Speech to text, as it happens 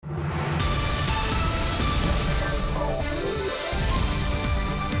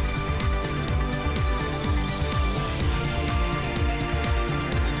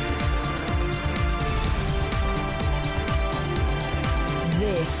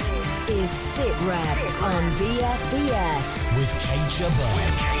This is SITREP on BFBS with Kate Chabot.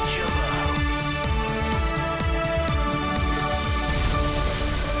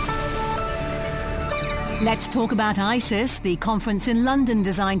 Let's talk about ISIS, the conference in London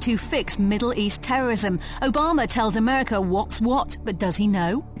designed to fix Middle East terrorism. Obama tells America what's what, but does he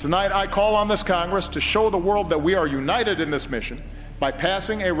know? Tonight, I call on this Congress to show the world that we are united in this mission by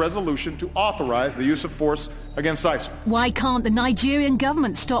passing a resolution to authorize the use of force against ISIL. Why can't the Nigerian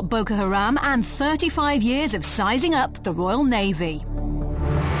government stop Boko Haram and 35 years of sizing up the Royal Navy?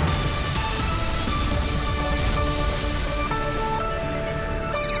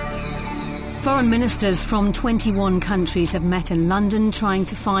 Foreign ministers from 21 countries have met in London trying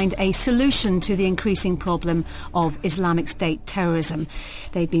to find a solution to the increasing problem of Islamic State terrorism.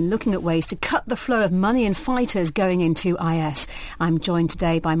 They've been looking at ways to cut the flow of money and fighters going into IS. I'm joined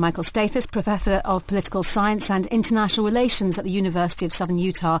today by Michael Stathis, Professor of Political Science and International Relations at the University of Southern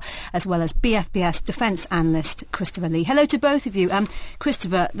Utah, as well as BFBS defence analyst Christopher Lee. Hello to both of you.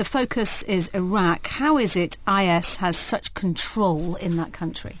 Christopher, the focus is Iraq. How is it IS has such control in that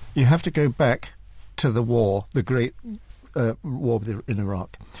country? You have to go back to the war, the great war in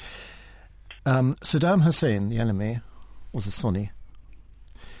Iraq. Saddam Hussein, the enemy, was a Sunni.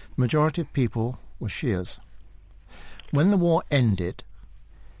 The majority of people were Shias. When the war ended,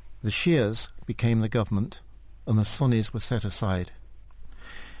 the Shias became the government and the Sunnis were set aside.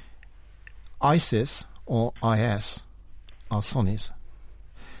 ISIS, or IS, are Sunnis.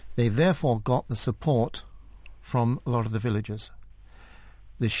 They therefore got the support from a lot of the villagers.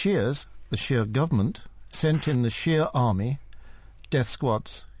 The Shias, the Shia government, sent in the Shia army, death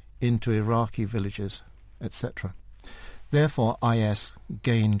squads, into Iraqi villages, etc. Therefore, IS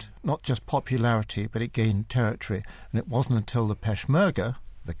gained not just popularity, but it gained territory. And it wasn't until the Peshmerga,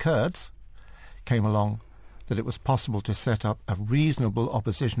 the Kurds, came along that it was possible to set up a reasonable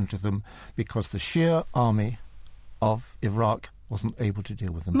opposition to them, because the Shia army of Iraq wasn't able to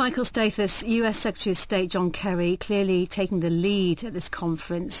deal with them. Michael Stathis, US Secretary of State John Kerry, clearly taking the lead at this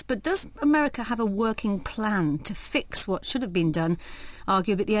conference. But does America have a working plan to fix what should have been done,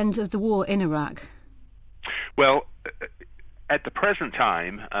 arguably at the end of the war in Iraq? Well, at the present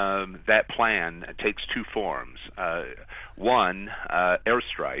time, that plan takes two forms. One,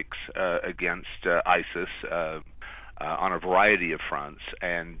 airstrikes against ISIS on a variety of fronts,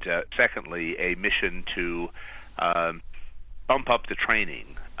 and secondly, a mission to bump up the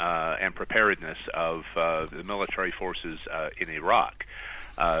training and preparedness of the military forces in Iraq.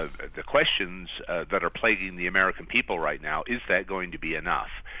 The questions that are plaguing the American people right now, is that going to be enough?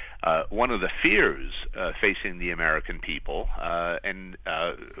 One of the fears facing the American people, and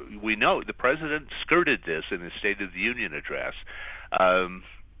we know the President skirted this in his State of the Union address,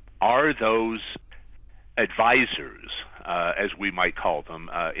 are those advisors, as we might call them,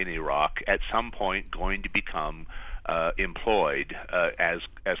 in Iraq, at some point going to become employed as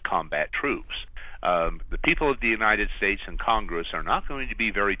combat troops. The people of the United States and Congress are not going to be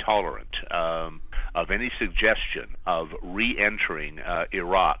very tolerant of any suggestion of re-entering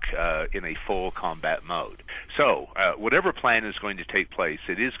Iraq in a full combat mode. So whatever plan is going to take place,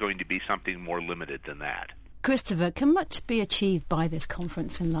 it is going to be something more limited than that. Christopher, can much be achieved by this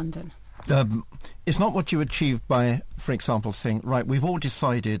conference in London? It's not what you achieve by, for example, saying, right, we've all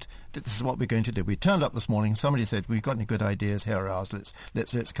decided that this is what we're going to do. We turned up this morning, somebody said, we've got any good ideas, here are ours,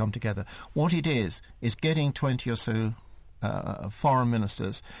 let's come together. What it is getting 20 or so foreign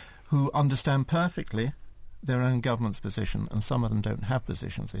ministers who understand perfectly their own government's position, and some of them don't have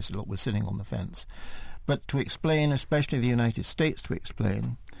positions. They say, look, we're sitting on the fence. But to explain, especially the United States to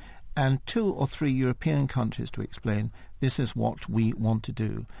explain, and 2 or 3 European countries to explain, this is what we want to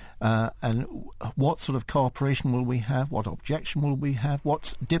do. And what sort of cooperation will we have? What objection will we have?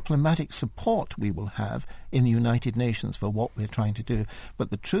 What diplomatic support we will have in the United Nations for what we're trying to do.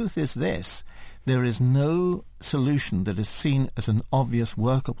 But the truth is this: there is no solution that is seen as an obvious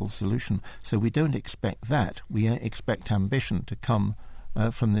workable solution. So we don't expect that. We expect ambition to come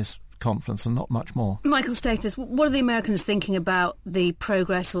from this conference and not much more. Michael Stathis, what are the Americans thinking about the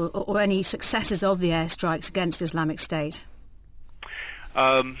progress or any successes of the airstrikes against Islamic State?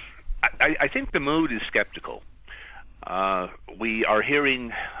 I think the mood is skeptical. We are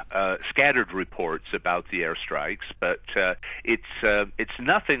hearing scattered reports about the airstrikes, but it's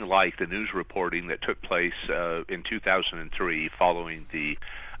nothing like the news reporting that took place in 2003 following the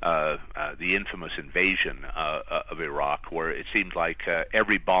infamous invasion of Iraq, where it seemed like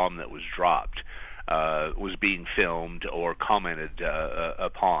every bomb that was dropped was being filmed or commented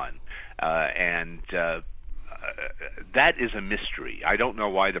upon. And that is a mystery. I don't know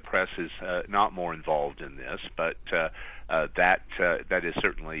why the press is not more involved in this, but that is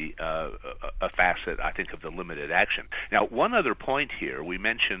certainly a facet, I think, of the limited action. Now, one other point here, we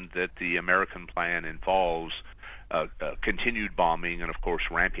mentioned that the American plan involves continued bombing and, of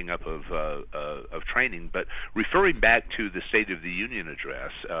course, ramping up of training. But referring back to the State of the Union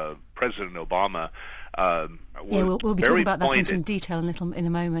address, President Obama we'll be talking about that in some detail in a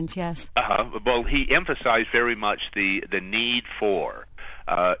moment, yes. Well, he emphasized very much the need for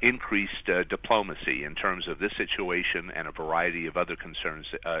increased diplomacy in terms of this situation and a variety of other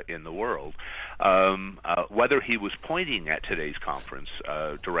concerns in the world. Whether he was pointing at today's conference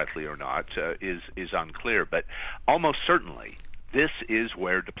directly or not is unclear, but almost certainly this is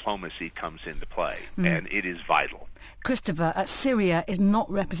where diplomacy comes into play, and it is vital. Christopher, Syria is not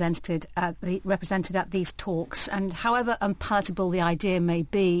represented at these talks, and however unpalatable the idea may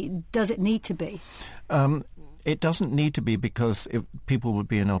be, does it need to be? It doesn't need to be, because people would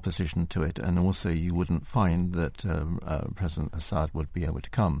be in opposition to it, and also you wouldn't find that President Assad would be able to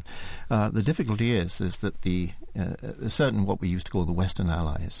come. The difficulty is that the certain what we used to call the Western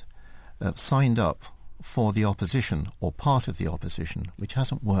allies signed up for the opposition or part of the opposition, which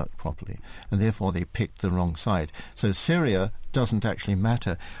hasn't worked properly, and therefore they picked the wrong side. So Syria doesn't actually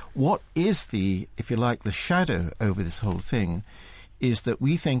matter. What is if you like, the shadow over this whole thing is that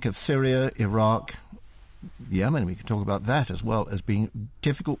we think of Syria, Iraq, Yemen, we can talk about that as well, as being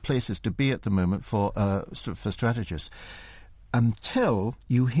difficult places to be at the moment for strategists. Until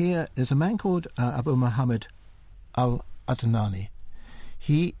you hear, there's a man called Abu Muhammad al-Adnani.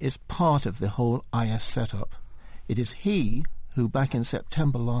 He is part of the whole IS setup. It is he who, back in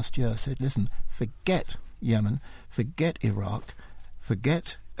September last year, said, listen, forget Yemen, forget Iraq,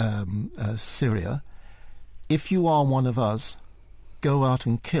 forget Syria. If you are one of us, go out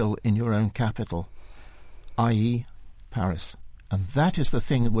and kill in your own capital, i.e. Paris. And that is the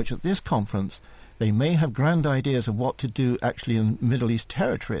thing which at this conference they may have grand ideas of what to do actually in Middle East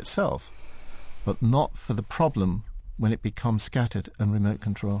territory itself, but not for the problem when it becomes scattered and remote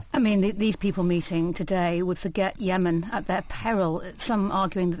control. I mean, these people meeting today would forget Yemen at their peril, some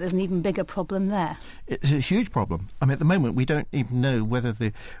arguing that there's an even bigger problem there. It's a huge problem. I mean, at the moment, we don't even know whether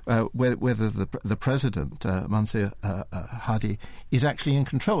the president, Mansour Hadi, is actually in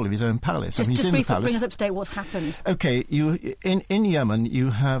control of his own palace. Just he's in briefly the palace. Bring us up to date what's happened. OK, in Yemen, you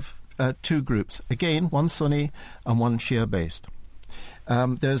have two groups. Again, one Sunni and one Shia-based.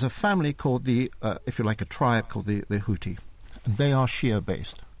 There's a family called if you like, a tribe called the Houthi, and they are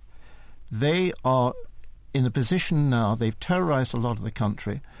Shia-based. They are in a position now, they've terrorized a lot of the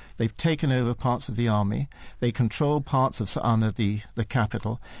country, they've taken over parts of the army, they control parts of Sana'a, the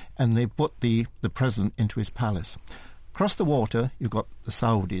capital, and they've put the president into his palace. Across the water, you've got the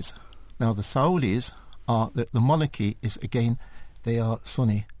Saudis. Now, the Saudis the monarchy is, again, they are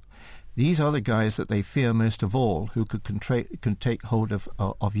Sunni. These are the guys that they fear most of all, who can take hold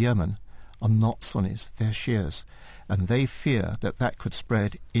of Yemen, are not Sunnis, they're Shias. And they fear that could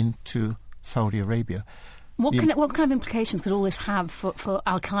spread into Saudi Arabia. What kind of implications could all this have for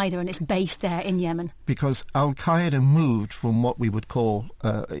Al-Qaeda and its base there in Yemen? Because Al-Qaeda moved from what we would call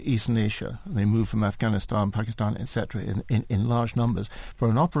Eastern Asia. They moved from Afghanistan, Pakistan, etc., in large numbers for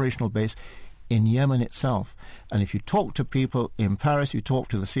an operational base in Yemen itself. And if you talk to people in Paris, you talk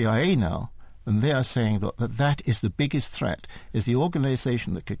to the CIA now, and they are saying that is the biggest threat, is the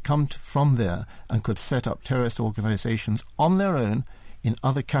organisation that could come from there and could set up terrorist organisations on their own in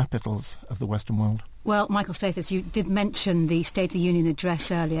other capitals of the Western world. Well, Michael Stathis, you did mention the State of the Union address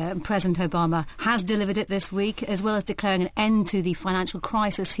earlier, and President Obama has delivered it this week. As well as declaring an end to the financial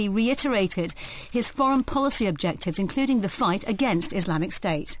crisis, he reiterated his foreign policy objectives, including the fight against Islamic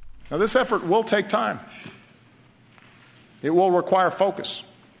State. Now, this effort will take time. It will require focus.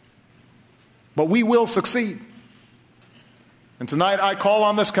 But we will succeed. And tonight I call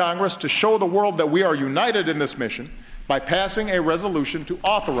on this Congress to show the world that we are united in this mission by passing a resolution to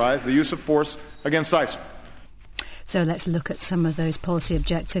authorize the use of force against ISIL. So let's look at some of those policy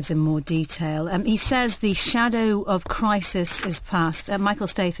objectives in more detail. He says the shadow of crisis is past. Michael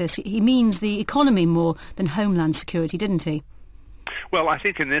Stathis, he means the economy more than homeland security, didn't he? Well, I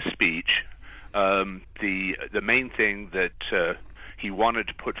think in this speech, the main thing that he wanted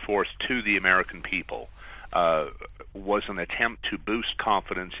to put forth to the American people was an attempt to boost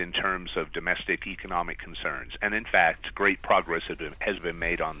confidence in terms of domestic economic concerns. And in fact, great progress has been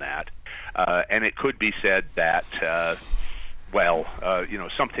made on that. And it could be said that,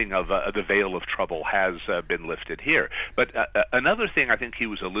 something of the veil of trouble has been lifted here. But another thing I think he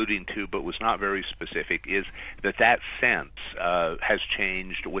was alluding to, but was not very specific, is that sense has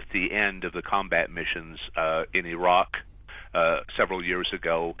changed with the end of the combat missions in Iraq, several years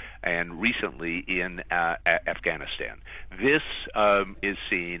ago and recently in Afghanistan. This is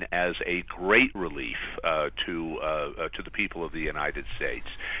seen as a great relief to the people of the United States,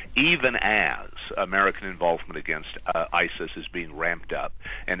 even as American involvement against ISIS is being ramped up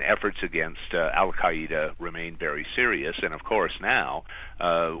and efforts against al-Qaeda remain very serious. And of course now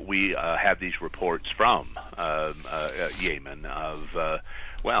we have these reports from Yemen of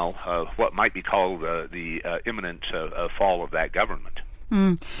what might be called the imminent fall of that government.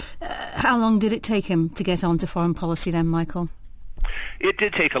 How long did it take him to get on to foreign policy then, Michael? It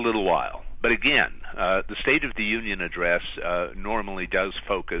did take a little while. But again, the State of the Union address normally does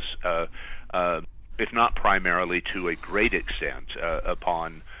focus, if not primarily to a great extent,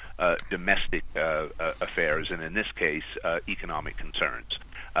 upon domestic affairs, and in this case, economic concerns.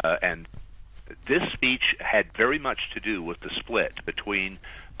 And this speech had very much to do with the split between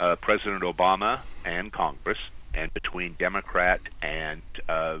President Obama and Congress, and between Democrat and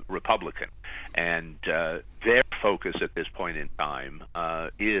Republican. And their focus at this point in time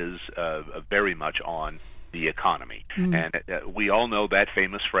is very much on the economy. And we all know that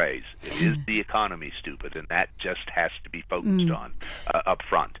famous phrase, it is the economy, stupid, and that just has to be focused on up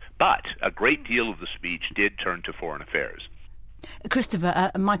front. But a great deal of the speech did turn to foreign affairs. Christopher,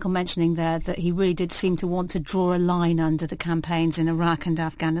 Michael mentioning there that he really did seem to want to draw a line under the campaigns in Iraq and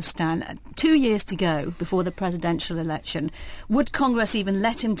Afghanistan. 2 years to go before the presidential election. Would Congress even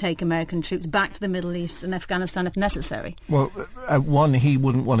let him take American troops back to the Middle East and Afghanistan if necessary? Well, one, he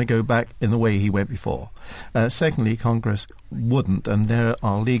wouldn't want to go back in the way he went before. Secondly, Congress wouldn't, and there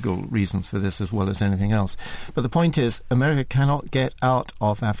are legal reasons for this as well as anything else. But the point is, America cannot get out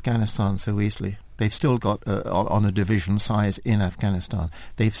of Afghanistan so easily. They've still got, on a division size in Afghanistan,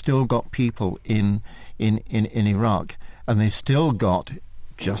 they've still got people in Iraq, and they've still got,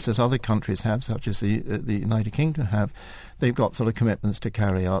 just as other countries have, such as the United Kingdom have, they've got sort of commitments to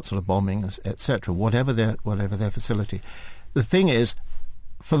carry out sort of bombings, etc., whatever their facility. The thing is,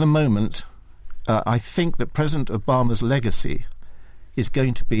 for the moment, I think that President Obama's legacy is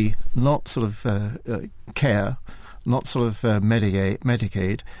going to be not sort of care, not sort of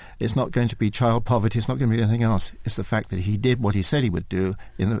Medicaid. It's not going to be child poverty. It's not going to be anything else. It's the fact that he did what he said he would do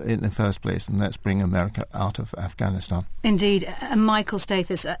in the first place, and that's bring America out of Afghanistan. Indeed. Michael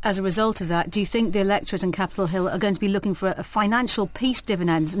Stathis, as a result of that, do you think the electorate on Capitol Hill are going to be looking for a financial peace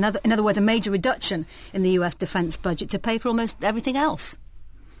dividend, in other words, a major reduction in the US defence budget to pay for almost everything else?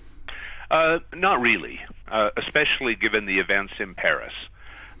 Not really, especially given the events in Paris.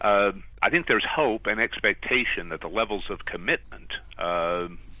 I think there's hope and expectation that the levels of commitment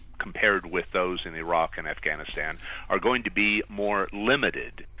compared with those in Iraq and Afghanistan are going to be more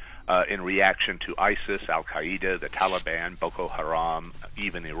limited in reaction to ISIS, al-Qaeda, the Taliban, Boko Haram,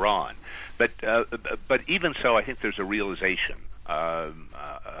 even Iran. But even so, I think there's a realization,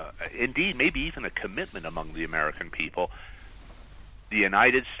 indeed maybe even a commitment among the American people. The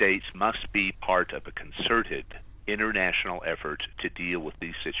United States must be part of a concerted international effort to deal with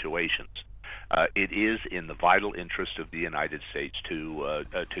these situations. It is in the vital interest of the United States to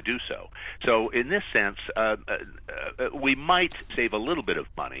do so. So in this sense, we might save a little bit of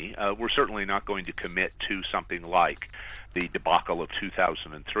money. We're certainly not going to commit to something like the debacle of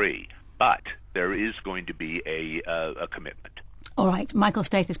 2003, but there is going to be a commitment. All right. Michael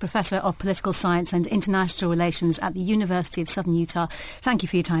Stathis, Professor of Political Science and International Relations at the University of Southern Utah. Thank you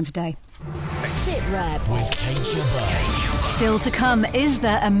for your time today. Sit Rep with Kate Jabbar. Still to come, is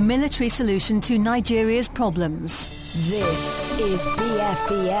there a military solution to Nigeria's problems? This is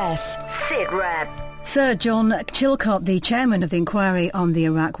BFBS Sit Rep. Sir John Chilcot, the chairman of the inquiry on the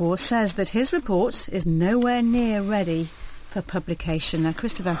Iraq War, says that his report is nowhere near ready for publication. Now,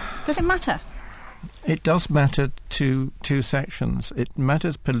 Christopher, does it matter? It does matter to two sections. It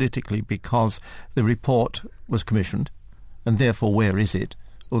matters politically because the report was commissioned, and therefore where is it?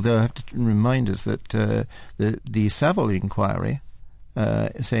 Although I have to remind us that the Savile inquiry,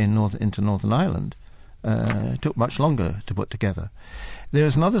 say into Northern Ireland, took much longer to put together. There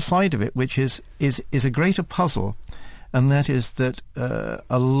is another side of it which is a greater puzzle, and that is that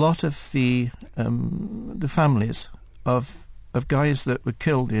a lot of the families of guys that were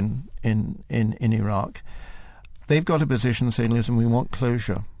killed in Iraq, they've got a position saying, listen, we want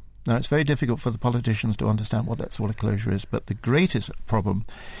closure. Now, it's very difficult for the politicians to understand what that sort of closure is, but the greatest problem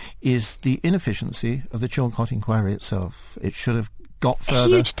is the inefficiency of the Chilcot inquiry itself. It should have got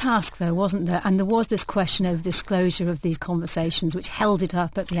further. A huge task, though, wasn't there? And there was this question of disclosure of these conversations, which held it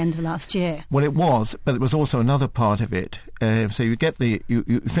up at the end of last year. Well, it was, but there was also another part of it, So you get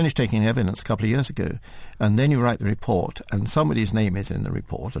you finish taking evidence a couple of years ago, and then you write the report, and somebody's name is in the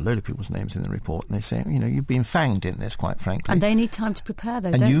report, a load of people's names in the report, and they say, you've been fanged in this, quite frankly. And they need time to prepare, though,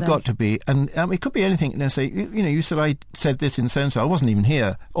 and don't you've they? got to be, and it could be anything. They say, you said I said this in so-and-so, I wasn't even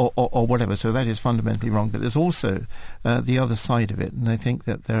here, or whatever. So that is fundamentally wrong. But there's also the other side of it, and I think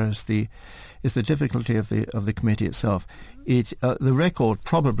that there is the difficulty of the committee itself. The record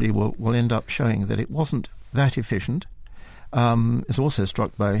probably will end up showing that it wasn't that efficient. It's also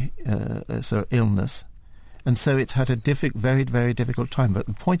struck by illness, and so it's had a very, very difficult time. But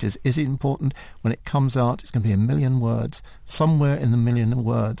the point is it important when it comes out? It's going to be 1 million words. Somewhere in the 1 million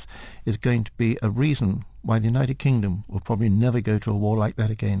words is going to be a reason why the United Kingdom will probably never go to a war like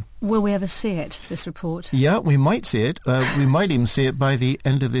that again. Will we ever see it, this report? Yeah, we might see it. We might even see it by the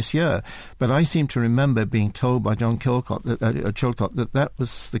end of this year. But I seem to remember being told by John Chilcot that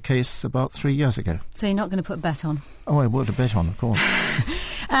was the case about 3 years ago. So you're not going to put a bet on? Oh, I will to bet on, of course.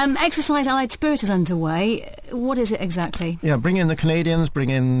 Exercise Allied Spirit is underway. What is it exactly? Yeah, bring in the Canadians,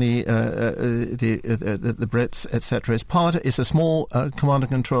 bring in the Brits, etc. It's a small command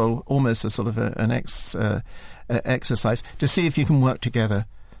and control, almost a sort of an exercise to see if you can work together.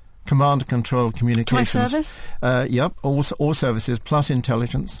 Command and control communications. Tri-service? Yep, all services plus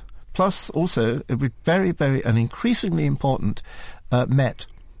intelligence, plus also it would be very, very and increasingly important Met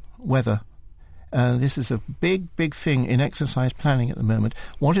weather. This is a big, big thing in exercise planning at the moment.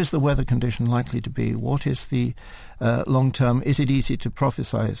 What is the weather condition likely to be? What is the long term? Is it easy to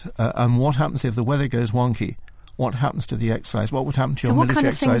prophesize? And what happens if the weather goes wonky? What happens to the exercise? What would happen to your military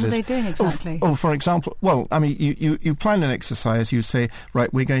exercises? So what kind of things are they doing exactly? Oh, for example, you plan an exercise. You say,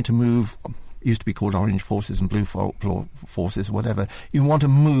 right, we're going to move. Used to be called Orange Forces and Blue Forces, whatever. You want to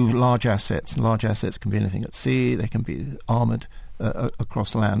move large assets. Large assets can be anything at sea. They can be armoured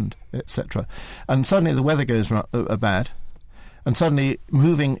across land, etc. And suddenly the weather goes bad, and suddenly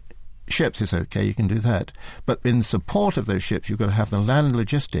moving ships is okay. You can do that, but in support of those ships, you've got to have the land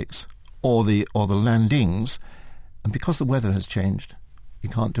logistics or the landings. And because the weather has changed, you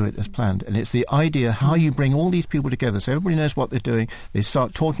can't do it as planned. And it's the idea how you bring all these people together so everybody knows what they're doing. They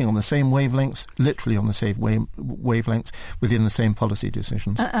start talking on the same wavelengths, literally on the same wavelengths, within the same policy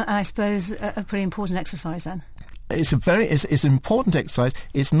decisions. I suppose a pretty important exercise then. It's an important exercise.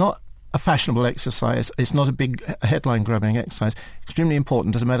 It's not a fashionable exercise. It's not a big headline-grabbing exercise. Extremely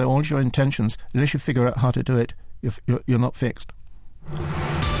important. Doesn't matter all your intentions. Unless you figure out how to do it, you're not fixed.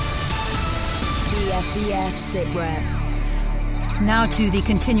 BFBS SITREP. Now to the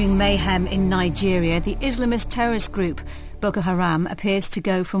continuing mayhem in Nigeria. The Islamist terrorist group Boko Haram appears to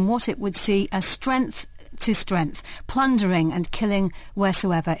go from what it would see as strength to strength, plundering and killing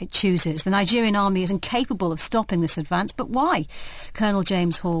wheresoever it chooses. The Nigerian army is incapable of stopping this advance, but why? Colonel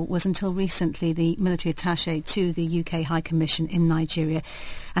James Hall was until recently the military attaché to the UK High Commission in Nigeria,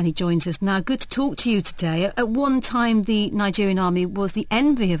 and he joins us now. Good to talk to you today. At one time, the Nigerian army was the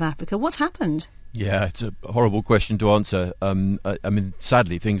envy of Africa. What's happened? Yeah, it's a horrible question to answer. I mean,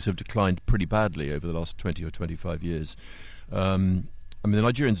 sadly, things have declined pretty badly over the last 20 or 25 years. I mean, the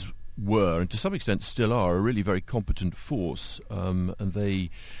Nigerians were, and to some extent still are, a really very competent force, and they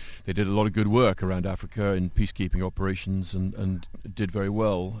did a lot of good work around Africa in peacekeeping operations and did very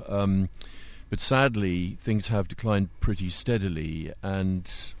well. But sadly, things have declined pretty steadily, and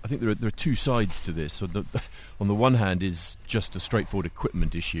I think there are two sides to this. So on the one hand is just a straightforward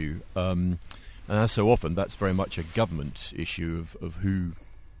equipment issue, and as so often, that's very much a government issue of who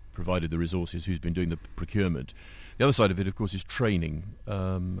provided the resources, who's been doing the procurement. The other side of it, of course, is training,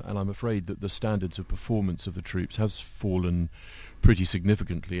 and I'm afraid that the standards of performance of the troops has fallen pretty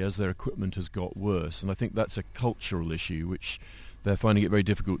significantly as their equipment has got worse, and I think that's a cultural issue which they're finding it very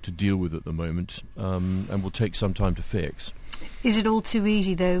difficult to deal with at the moment, and will take some time to fix. Is it all too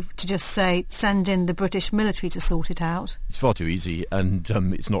easy, though, to just say, send in the British military to sort it out? It's far too easy, and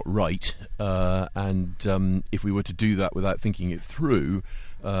it's not right, and if we were to do that without thinking it through,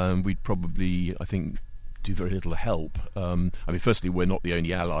 we'd probably, I think, do very little help. I mean, firstly, we're not the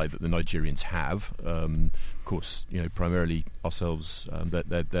only ally that the Nigerians have. Of course, primarily ourselves.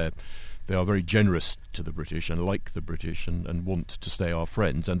 They are very generous to the British and like the British and want to stay our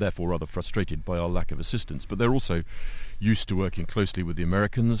friends, and therefore rather frustrated by our lack of assistance. But they're also used to working closely with the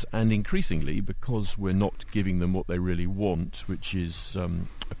Americans, and increasingly, because we're not giving them what they really want, which is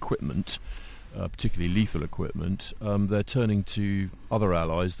equipment, particularly lethal equipment, they're turning to other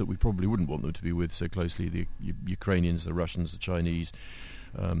allies that we probably wouldn't want them to be with so closely, the Ukrainians, the Russians, the Chinese,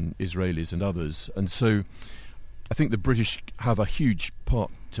 Israelis and others. And so I think the British have a huge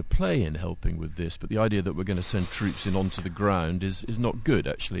part to play in helping with this, but the idea that we're going to send troops in onto the ground is not good,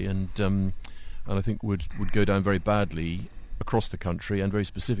 actually, and and I think would go down very badly across the country, and very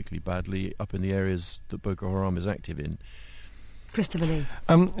specifically badly up in the areas that Boko Haram is active in. Christopher Lee.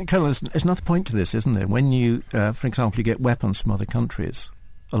 Colonel, there's another point to this, isn't there? When you, for example, you get weapons from other countries,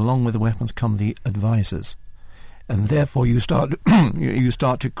 along with the weapons come the advisors, and therefore you start you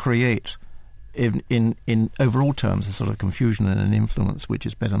start to create, in overall terms, a sort of confusion and an influence which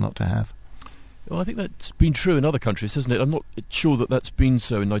is better not to have. Well, I think that's been true in other countries, hasn't it? I'm not sure that that's been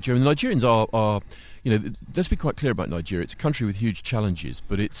so in Nigeria. The Nigerians are, let's be quite clear about Nigeria. It's a country with huge challenges,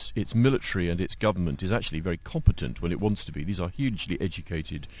 but its military and its government is actually very competent when it wants to be. These are hugely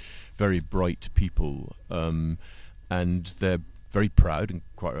educated, very bright people, and they're very proud, and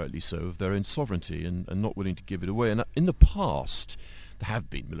quite rightly so, of their own sovereignty and not willing to give it away. And in the past, there have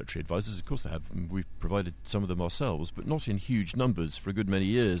been military advisors, of course there have. We've provided some of them ourselves, but not in huge numbers for a good many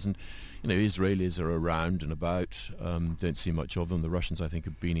years. And Israelis are around and about, don't see much of them. The Russians, I think,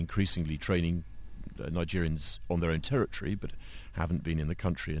 have been increasingly training Nigerians on their own territory, but haven't been in the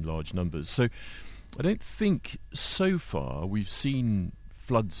country in large numbers. So I don't think so far we've seen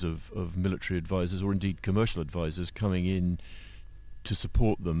floods of military advisors, or indeed commercial advisors, coming in to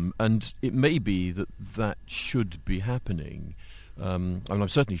support them. And it may be that should be happening. I'm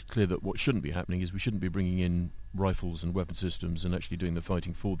certainly clear that what shouldn't be happening is we shouldn't be bringing in rifles and weapon systems and actually doing the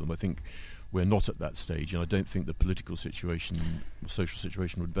fighting for them. I think we're not at that stage, and I don't think the political situation, social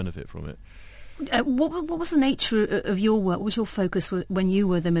situation, would benefit from it. What was the nature of your work? What was your focus when you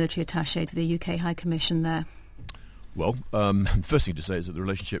were the military attaché to the UK High Commission there? Well, the first thing to say is that the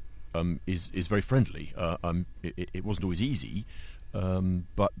relationship is very friendly. It wasn't always easy.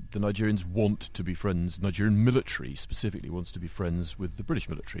 But the Nigerians want to be friends. Nigerian military specifically wants to be friends with the British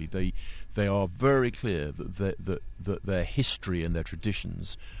military. They are very clear that their history and their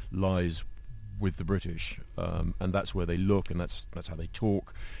traditions lies with the British, and that's where they look, and that's how they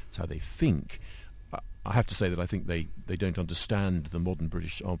talk, that's how they think. I have to say that I think they don't understand the modern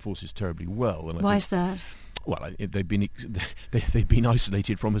British armed forces terribly well. And why is that? Well, they've been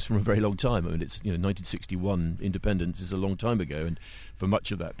isolated from us for a very long time. I mean, it's 1961 independence is a long time ago, and for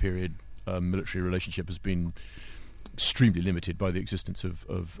much of that period, military relationship has been extremely limited by the existence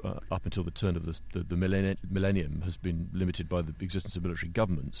of up until the turn of the millennium has been limited by the existence of military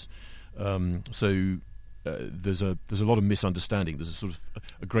governments. So there's a lot of misunderstanding. There's a sort of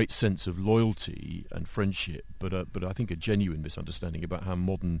a great sense of loyalty and friendship, but I think a genuine misunderstanding about how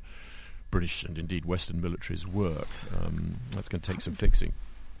modern British and indeed Western militaries work. That's going to take some fixing.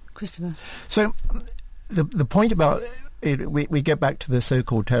 Christopher. So the point about it, we get back to the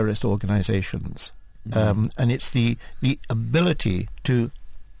so-called terrorist organisations, and it's the ability to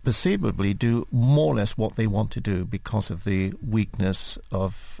perceivably do more or less what they want to do because of the weakness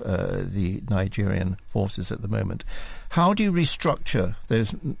of the Nigerian forces at the moment. How do you restructure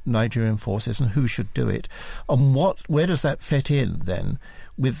those Nigerian forces, and who should do it? And where does that fit in then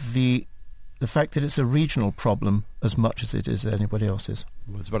with the fact that it's a regional problem as much as it is anybody else's?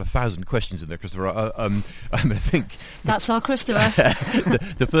 Well, there's about 1,000 questions in there, Christopher. I think that's our Christopher.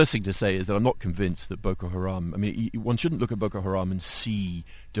 The first thing to say is that I'm not convinced that Boko Haram. I mean, one shouldn't look at Boko Haram and see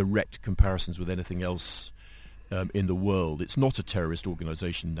direct comparisons with anything else in the world. It's not a terrorist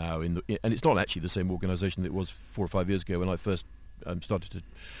organisation now, and it's not actually the same organisation that it was 4 or 5 years ago when I first started to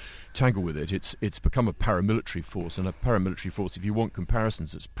tangle with it. It's become a paramilitary force, and a paramilitary force, if you want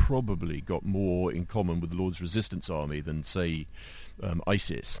comparisons, it's probably got more in common with the Lord's Resistance Army than, say,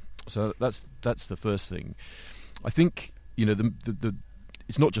 ISIS. So that's the first thing. I think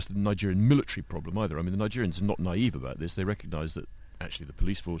it's not just the Nigerian military problem either. I mean, the Nigerians are not naive about this. They recognise that actually the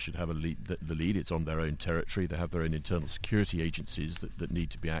police force should have the lead. It's on their own territory. They have their own internal security agencies that need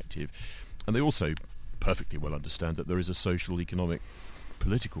to be active, and they also perfectly well understand that there is a social, economic,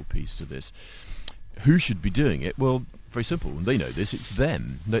 political piece to this. Who should be doing it? Well, very simple, and they know this. It's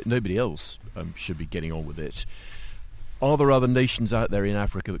them. Nobody else should be getting on with it. Are there other nations out there in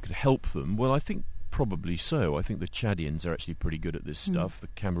Africa that could help them? Well, I think probably so. I think the Chadians are actually pretty good at this stuff. The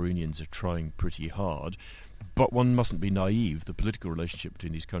Cameroonians are trying pretty hard. But one mustn't be naive. The political relationship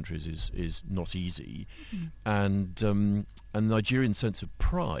between these countries is not easy. And the Nigerian sense of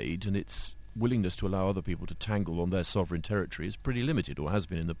pride and its willingness to allow other people to tangle on their sovereign territory is pretty limited, or has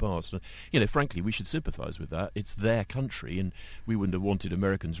been in the past. Frankly, we should sympathise with that. It's their country, and we wouldn't have wanted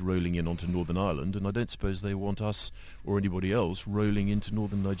Americans rolling in onto Northern Ireland, and I don't suppose they want us or anybody else rolling into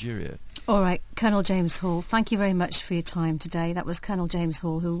northern Nigeria. All right, Colonel James Hall, thank you very much for your time today. That was Colonel James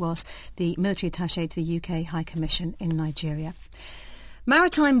Hall, who was the military attaché to the UK High Commission in Nigeria.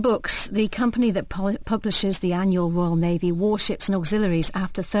 Maritime Books, the company that publishes the annual Royal Navy warships and auxiliaries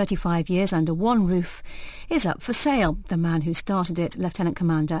after 35 years under one roof, is up for sale. The man who started it, Lieutenant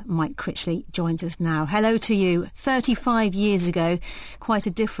Commander Mike Critchley, joins us now. Hello to you. 35 years ago, quite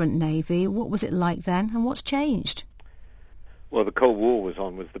a different Navy. What was it like then, and what's changed? Well, the Cold War was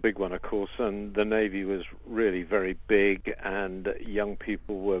the big one, of course, and the Navy was really very big, and young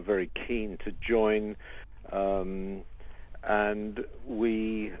people were very keen to join. And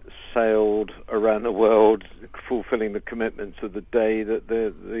we sailed around the world fulfilling the commitments of the day that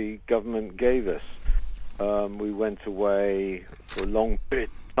the government gave us. We went away for a long period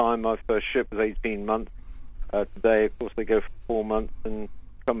of time. My first ship was 18 months. Today, of course, they go for 4 months and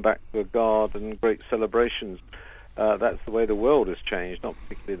come back to a guard and great celebrations. That's the way the world has changed, not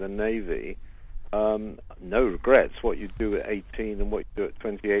particularly the Navy. No regrets. What you do at 18 and what you do at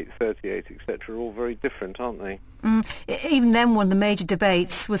 28, 38, etc. are all very different, aren't they? Even then, one of the major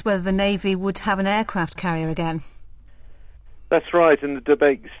debates was whether the Navy would have an aircraft carrier again. That's right, and the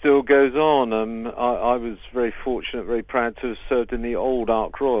debate still goes on. I was very fortunate, very proud to have served in the old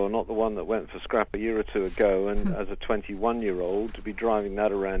Ark Royal, not the one that went for scrap a year or two ago, and as a 21-year-old, to be driving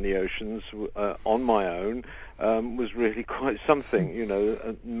that around the oceans on my own was really quite something. You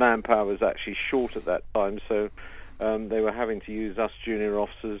know, manpower was actually short at that time, so they were having to use us junior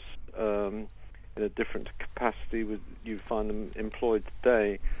officers in a different capacity you find them employed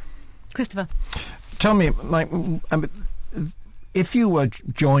today. Christopher? Tell me, Mike, if you were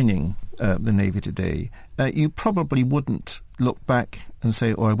joining the Navy today, you probably wouldn't look back and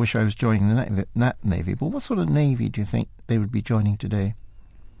say, I wish I was joining that Navy. But what sort of Navy do you think they would be joining today?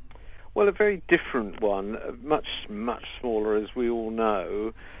 Well, a very different one, much, much smaller, as we all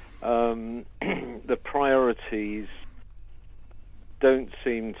know. The priorities don't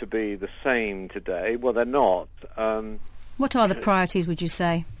seem to be the same today. Well, they're not. What are the priorities, would you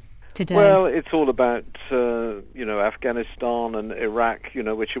say, today? Well, it's all about, Afghanistan and Iraq,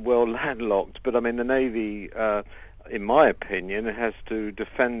 which are well landlocked. But, I mean, the Navy, in my opinion, has to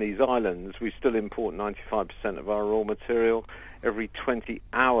defend these islands. We still import 95% of our raw material. Every 20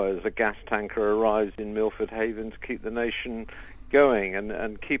 hours, a gas tanker arrives in Milford Haven to keep the nation going.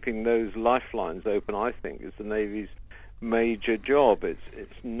 And keeping those lifelines open, I think, is the Navy's major job.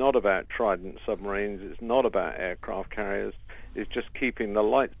 It's not about Trident submarines. It's not about aircraft carriers. It's just keeping the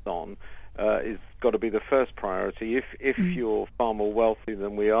lights on. Is got to be the first priority. If you're far more wealthy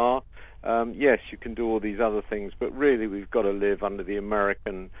than we are, yes, you can do all these other things. But really, we've got to live under the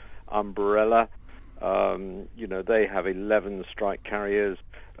American umbrella. They have 11 strike carriers.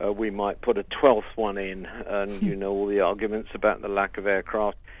 We might put a 12th one in, and all the arguments about the lack of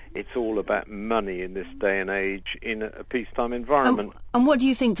aircraft. It's all about money in this day and age in a peacetime environment. And what do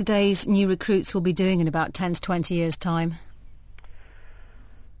you think today's new recruits will be doing in about 10 to 20 years' time?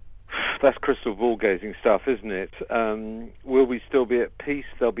 That's crystal ball gazing stuff, isn't it? Will we still be at peace?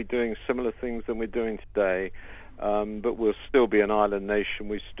 They'll be doing similar things than we're doing today, but we'll still be an island nation.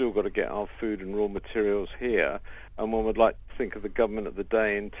 We've still got to get our food and raw materials here, and one would like to think of the government of the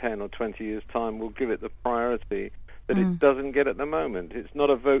day in 10 or 20 years' time will give it the priority that it doesn't get at the moment. It's not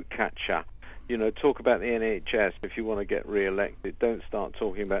a vote catcher. Talk about the NHS if you want to get re-elected. Don't start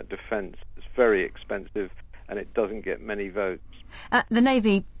talking about defence. It's very expensive and it doesn't get many votes. The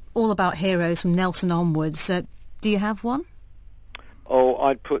Navy, all about heroes from Nelson onwards. Do you have one? Oh,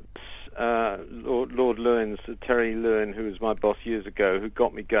 I'd put Lord Lewin's, Terry Lewin, who was my boss years ago, who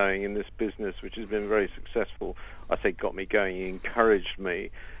got me going in this business, which has been very successful. I say got me going, he encouraged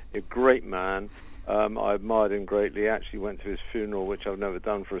me. A great man. I admired him greatly. Actually went to his funeral, which I've never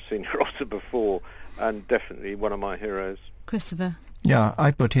done for a senior officer before, and definitely one of my heroes. Christopher? Yeah,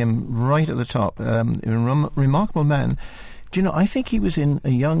 I put him right at the top. A remarkable man. Do you know, I think he was a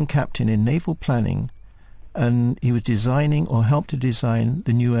young captain in naval planning, and he was designing or helped to design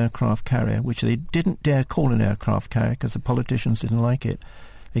the new aircraft carrier, which they didn't dare call an aircraft carrier because the politicians didn't like it.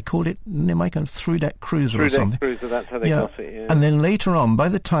 They called it, they might have through-deck cruiser or something. Through-deck cruiser, that's how they got it, yeah. And then later on, by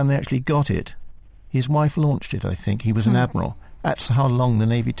the time they actually got it, his wife launched it, I think. He was an admiral. That's how long the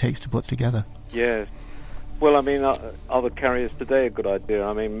Navy takes to put together. Yes. Well, I mean, are the carriers today a good idea?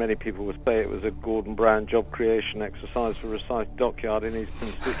 I mean, many people would say it was a Gordon Brown job creation exercise for Rosyth Dockyard in his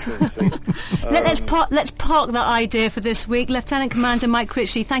constituency. Let's park that idea for this week. Lieutenant Commander Mike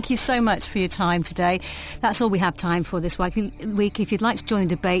Critchley, thank you so much for your time today. That's all we have time for this week. If you'd like to join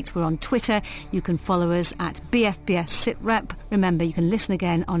the debate, we're on Twitter. You can follow us at BFBS SitRep. Remember, you can listen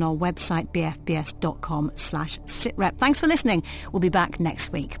again on our website, bfbs.com/sitrep. Thanks for listening. We'll be back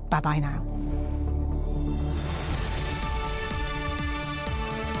next week. Bye-bye now.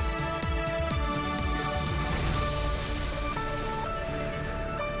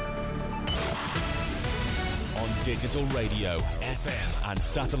 Digital radio, FM and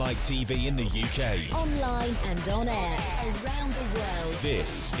satellite TV in the UK. Online and on air around the world.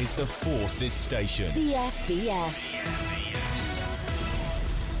 This is the Forces Station. BFBS.